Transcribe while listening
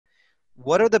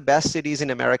what are the best cities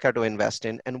in America to invest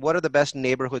in, and what are the best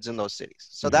neighborhoods in those cities?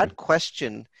 So Hmm. that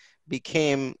question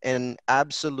became an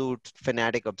absolute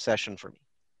fanatic obsession for me,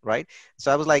 right?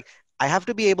 So I was like, I have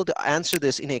to be able to answer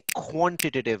this in a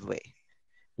quantitative way.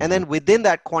 And Hmm. then within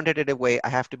that quantitative way, I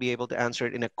have to be able to answer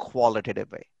it in a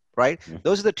qualitative way, right?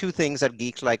 Those are the two things that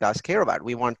geeks like us care about.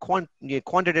 We want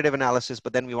quantitative analysis,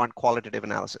 but then we want qualitative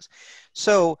analysis.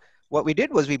 So what we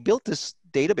did was we built this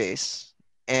database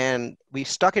and we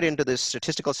stuck it into this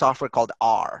statistical software called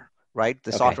R, right? The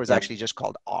Okay. software is Yep. actually just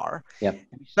called R. Yep.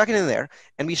 And we stuck it in there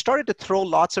and we started to throw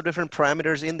lots of different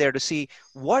parameters in there to see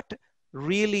what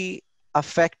really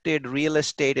affected real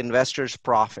estate investors'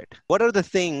 profit. What are the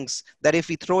things that if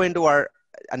we throw into our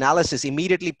analysis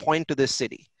immediately point to this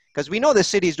city? Because we know this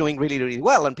city is doing really, really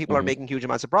well and people are Hmm. making huge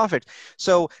amounts of profit.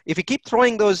 So if you keep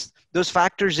throwing those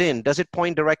factors in, does it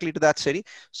point directly to that city?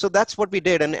 So that's what we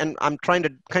did. And I'm trying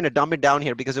to kind of dumb it down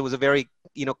here because it was a very,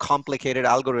 complicated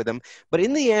algorithm. But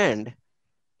in the end,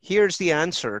 here's the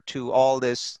answer to all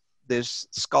this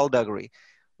skullduggery,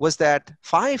 was that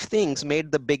five things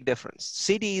made the big difference.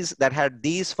 Cities that had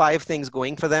these five things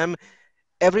going for them,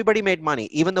 everybody made money.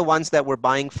 Even the ones that were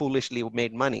buying foolishly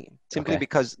made money, simply Okay.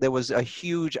 because there was a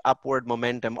huge upward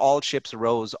momentum. All ships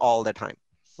rose all the time,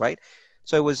 right?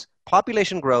 So it was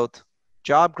population growth,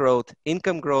 job growth,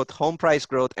 income growth, home price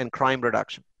growth, and crime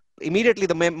reduction. Immediately,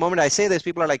 the moment I say this,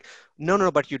 people are like, no,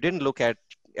 no, but you didn't look at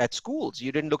schools.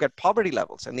 You didn't look at poverty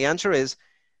levels. And the answer is,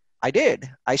 I did.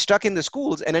 I stuck in the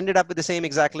schools and ended up with the same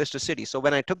exact list of cities. So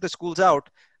when I took the schools out,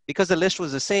 because the list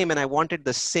was the same and I wanted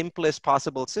the simplest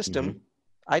possible system, Hmm.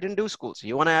 I didn't do schools.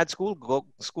 You want to add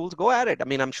schools, go at it. I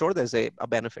mean, I'm sure there's a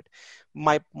benefit.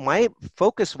 My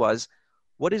focus was,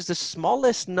 what is the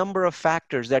smallest number of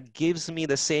factors that gives me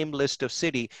the same list of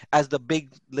city as the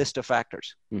big list of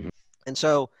factors? Hmm. And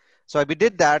so we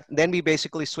did that. Then we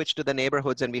basically switched to the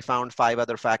neighborhoods, and we found five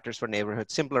other factors for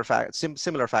neighborhoods, similar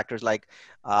factors like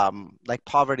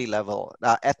poverty level,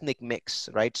 ethnic mix,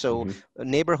 right? So Hmm.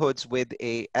 neighborhoods with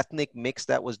a ethnic mix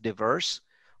that was diverse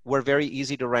were very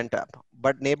easy to rent up.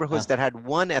 But neighborhoods Ah, that had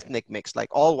one ethnic mix, like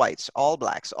all whites, all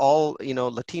blacks, all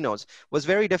Latinos, was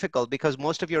very difficult because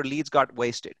most of your leads got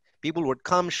wasted. People would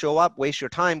come, show up, waste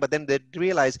your time, but then they'd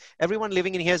realize everyone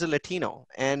living in here is a Latino,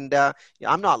 and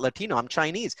I'm not Latino, I'm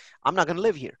Chinese. I'm not going to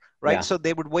live here, right? yeah. So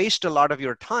they would waste a lot of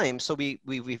your time. So we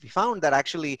found that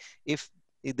actually, if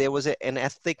there was an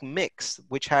ethnic mix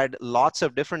which had lots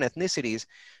of different ethnicities,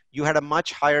 you had a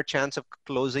much higher chance of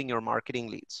closing your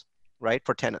marketing leads, right,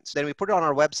 for tenants. Then we put it on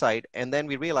our website, and then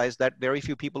we realized that very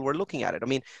few people were looking at it. I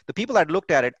mean, the people that looked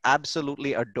at it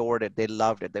absolutely adored it. They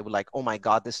loved it. They were like, oh my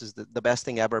God, this is the best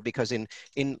thing ever, because in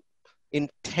in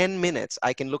 10 minutes,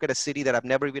 I can look at a city that I've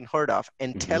never even heard of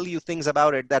and Hmm. tell you things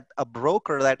about it that a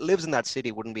broker that lives in that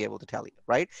city wouldn't be able to tell you,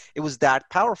 right? It was that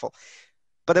powerful.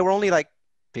 But there were only like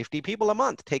 50 people a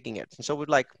month taking it. And so we're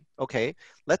like, okay,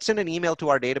 let's send an email to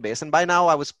our database. And by now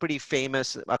I was pretty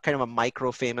famous, kind of a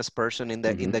micro famous person in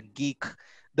the Hmm. geek,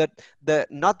 the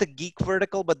not the geek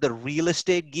vertical, but the real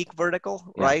estate geek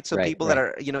vertical, Yeah. right? So Right. people that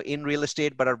Right. are, in real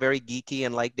estate but are very geeky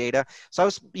and like data. So I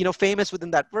was, famous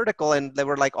within that vertical, and there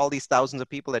were like all these thousands of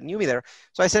people that knew me there.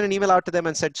 So I sent an email out to them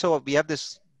and said, so we have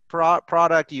this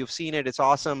product, you've seen it, it's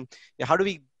awesome. How do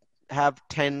we have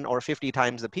 10 or 50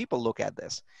 times the people look at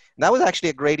this? And that was actually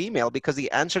a great email, because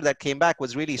the answer that came back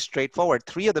was really straightforward.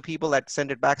 Three of the people that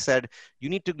sent it back said, you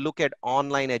need to look at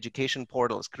online education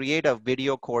portals, create a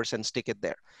video course and stick it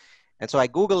there. And so I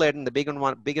Google it, and the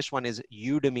biggest one is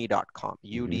udemy.com,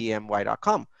 Hmm.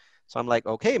 udmy.com. So I'm like,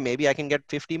 okay, maybe I can get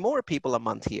 50 more people a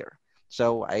month here.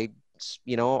 So I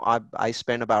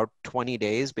spent about 20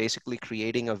 days basically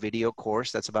creating a video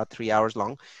course that's about 3 hours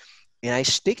long, and I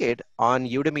stick it on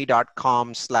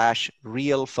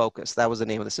udemy.com/real focus. That was the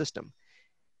name of the system.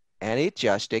 And it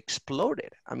just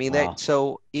exploded. I mean, Wow.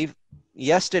 so if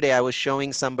yesterday I was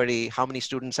showing somebody how many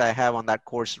students I have on that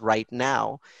course right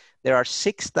now, there are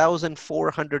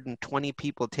 6,420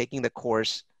 people taking the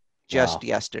course just Wow.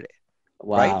 yesterday,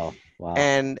 right? Wow. Wow.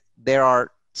 And there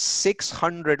are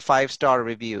 600 five-star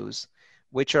reviews,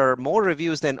 which are more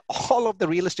reviews than all of the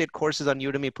real estate courses on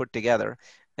Udemy put together.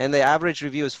 And the average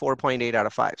review is 4.8 out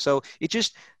of 5. So it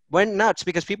just went nuts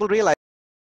because people realized